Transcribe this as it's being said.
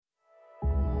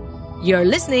You're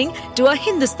listening to a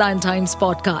Hindustan Times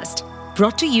podcast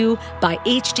brought to you by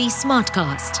HT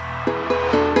Smartcast.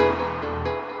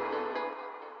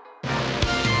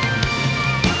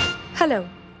 Hello,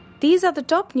 these are the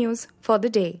top news for the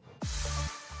day.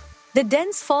 The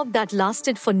dense fog that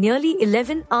lasted for nearly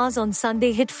 11 hours on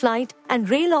Sunday hit flight and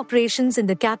rail operations in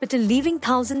the capital, leaving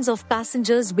thousands of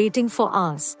passengers waiting for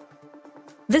hours.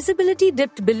 Visibility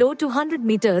dipped below 200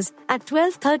 meters at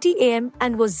 12:30 a.m.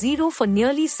 and was zero for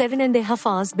nearly 7.5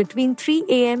 hours between 3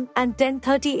 a.m. and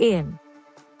 10:30 a.m.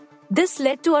 This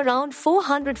led to around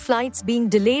 400 flights being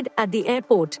delayed at the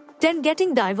airport, 10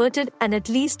 getting diverted and at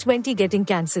least 20 getting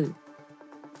cancelled.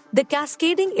 The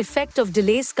cascading effect of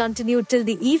delays continued till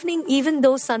the evening, even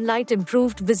though sunlight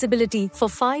improved visibility for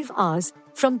 5 hours,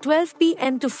 from 12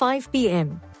 p.m. to 5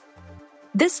 p.m.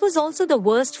 This was also the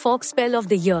worst fog spell of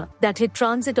the year that hit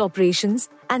transit operations,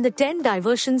 and the 10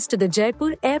 diversions to the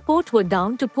Jaipur airport were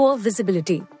down to poor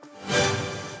visibility.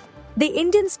 The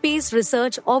Indian Space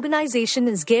Research Organisation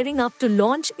is gearing up to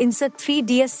launch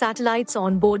ISRO-3DS satellites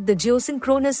on board the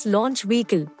Geosynchronous Launch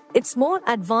Vehicle, its more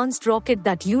advanced rocket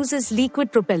that uses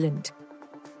liquid propellant.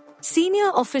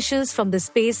 Senior officials from the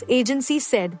space agency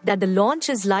said that the launch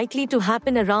is likely to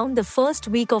happen around the first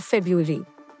week of February.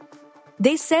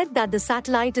 They said that the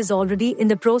satellite is already in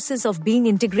the process of being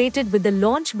integrated with the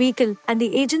launch vehicle and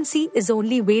the agency is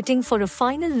only waiting for a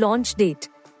final launch date.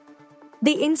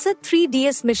 The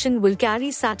ISRO-3DS mission will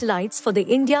carry satellites for the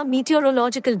India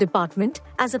Meteorological Department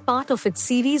as a part of its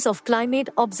series of climate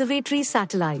observatory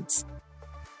satellites.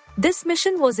 This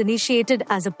mission was initiated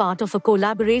as a part of a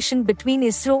collaboration between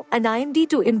ISRO and IMD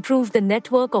to improve the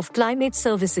network of climate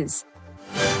services.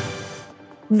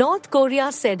 North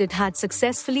Korea said it had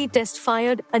successfully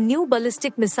test-fired a new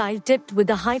ballistic missile tipped with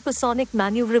a hypersonic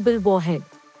maneuverable warhead.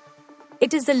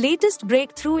 It is the latest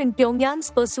breakthrough in Pyongyang's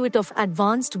pursuit of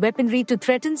advanced weaponry to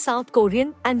threaten South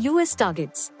Korean and US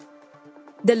targets.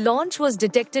 The launch was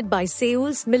detected by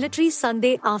Seoul's military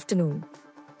Sunday afternoon.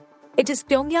 It is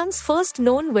Pyongyang's first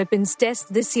known weapons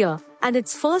test this year and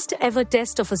its first ever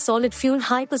test of a solid-fuel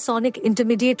hypersonic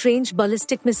intermediate-range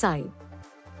ballistic missile.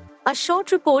 A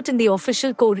short report in the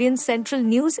official Korean Central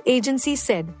News Agency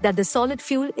said that the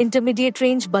solid-fuel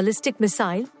intermediate-range ballistic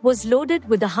missile was loaded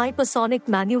with a hypersonic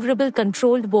maneuverable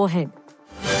controlled warhead.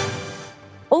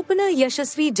 Opener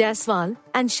Yashasvi Jaiswal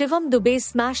and Shivam Dube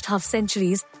smashed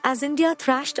half-centuries as India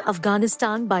thrashed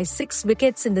Afghanistan by 6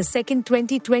 wickets in the second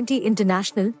 2020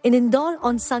 international in Indore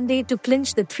on Sunday to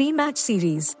clinch the 3-match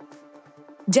series.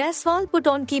 Jaiswal put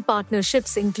on key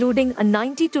partnerships including a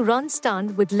 92-run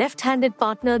stand with left-handed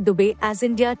partner Dube as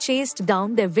India chased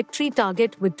down their victory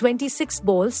target with 26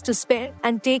 balls to spare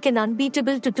and take an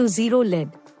unbeatable 2-0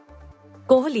 lead.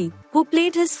 Kohli, who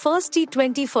played his first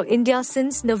T20 for India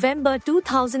since November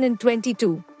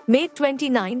 2022, made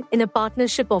 29 in a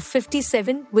partnership of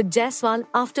 57 with Jaiswal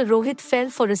after Rohit fell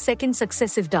for a second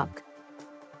successive duck.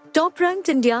 Top-ranked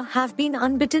India have been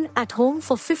unbeaten at home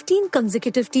for 15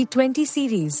 consecutive T20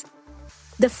 series.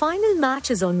 The final match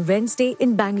is on Wednesday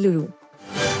in Bengaluru.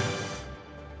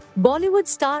 Bollywood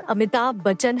star Amitabh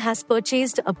Bachchan has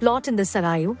purchased a plot in the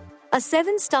Sarayu, a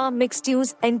 7-star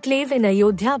mixed-use enclave in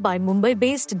Ayodhya by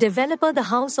Mumbai-based developer the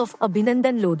House of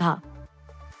Abhinandan Lodha.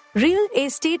 Real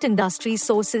estate industry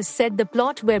sources said the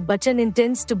plot where Bachchan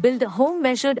intends to build a home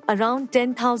measured around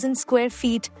 10,000 square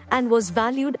feet and was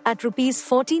valued at Rs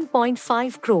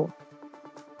 14.5 crore.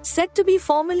 Set to be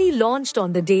formally launched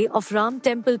on the day of Ram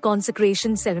Temple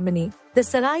consecration ceremony, the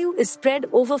Sarayu is spread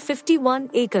over 51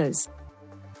 acres.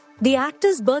 The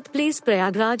actor's birthplace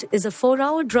Prayagraj is a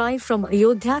 4-hour drive from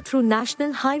Ayodhya through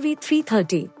National Highway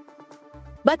 330.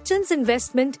 Bachchan's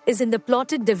investment is in the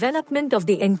plotted development of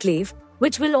the enclave,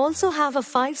 which will also have a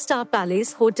 5-star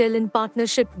palace hotel in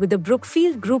partnership with the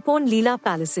Brookfield Group-owned Leela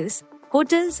Palaces,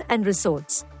 Hotels and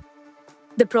Resorts.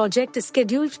 The project is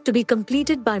scheduled to be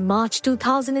completed by March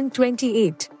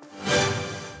 2028.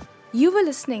 You were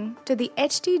listening to the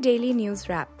HT Daily News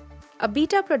Wrap, a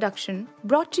beta production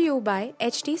brought to you by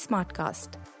HT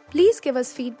Smartcast. Please give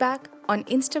us feedback on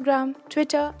Instagram,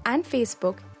 Twitter and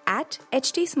Facebook at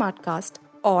HT Smartcast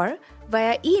or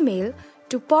via email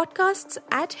to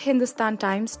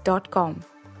podcasts@hindustantimes.com.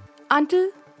 Until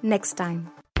next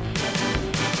time.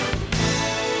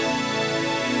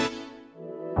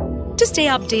 To stay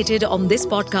updated on this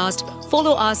podcast,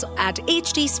 follow us at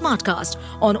HT Smartcast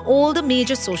on all the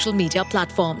major social media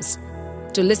platforms.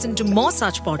 To listen to more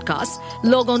such podcasts,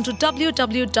 log on to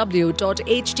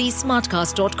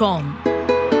www.htsmartcast.com.